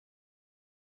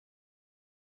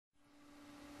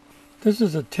This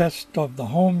is a test of the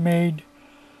homemade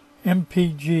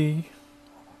MPG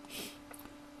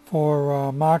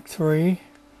for Mach 3.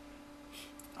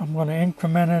 I'm going to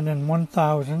increment it in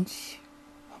 1/1000ths.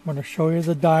 I'm going to show you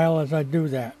the dial as I do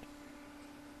that.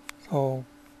 So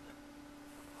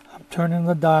I'm turning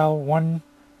the dial 1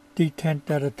 detent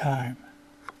at a time.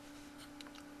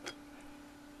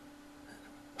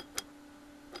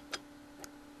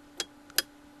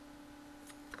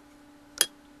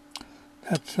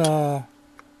 That's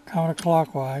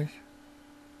counterclockwise.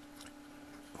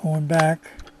 Going back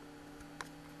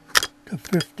to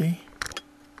 50.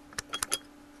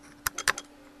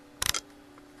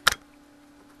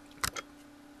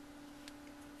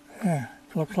 Yeah,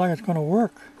 it looks like it's going to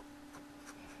work.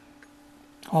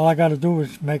 All I got to do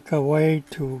is make a way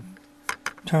to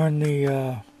turn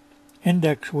the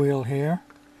index wheel here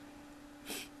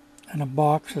in a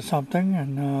box or something,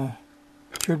 and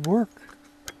it should work.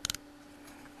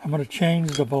 I'm going to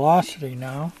change the velocity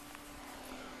now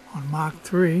on Mach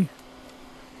 3.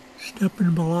 Step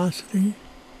in velocity.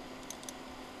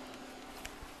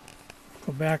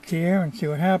 Go back here and see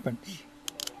what happens.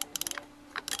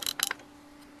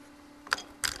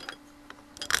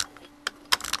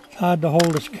 It's hard to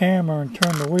hold this camera and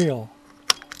turn the wheel,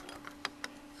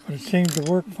 but it seems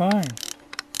to work fine.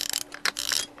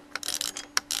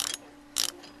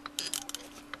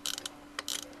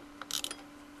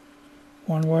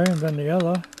 One way and then the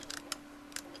other.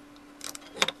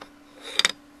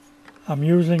 I'm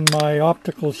using my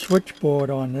optical switchboard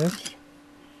on this.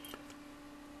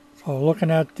 So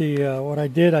looking at the what I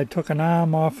did, I took an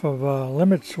arm off of a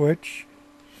limit switch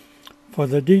for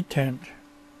the detent.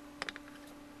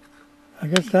 I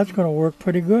guess that's going to work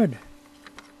pretty good.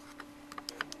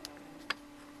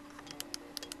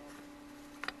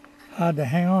 Hard to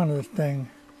hang on to this thing.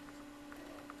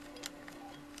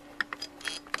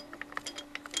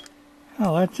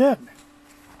 Well, that's it.